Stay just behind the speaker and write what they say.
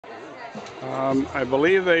I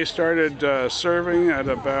believe they started serving at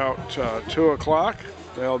about 2 o'clock.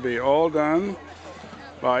 They'll be all done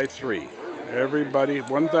by 3. Everybody,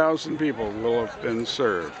 1,000 people will have been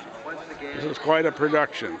served. This is quite a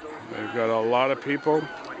production. They've got a lot of people.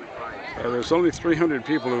 There's only 300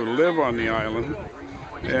 people who live on the island,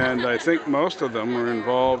 and I think most of them were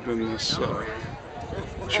involved in this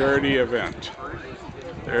charity event.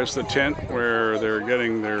 There's the tent where they're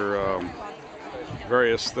getting their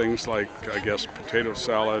various things like, I guess, potato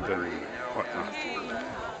salad and whatnot.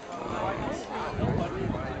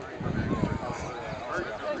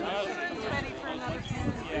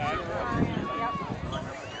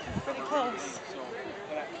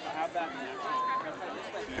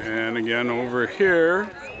 And again, over here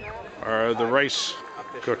are the rice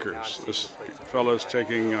cookers. This fellow's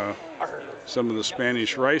taking some of the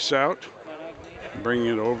Spanish rice out, bringing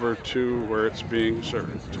it over to where it's being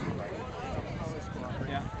served.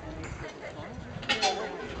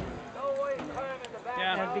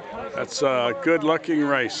 That's good-looking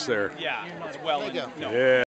rice there. Yeah, it's well. Yeah.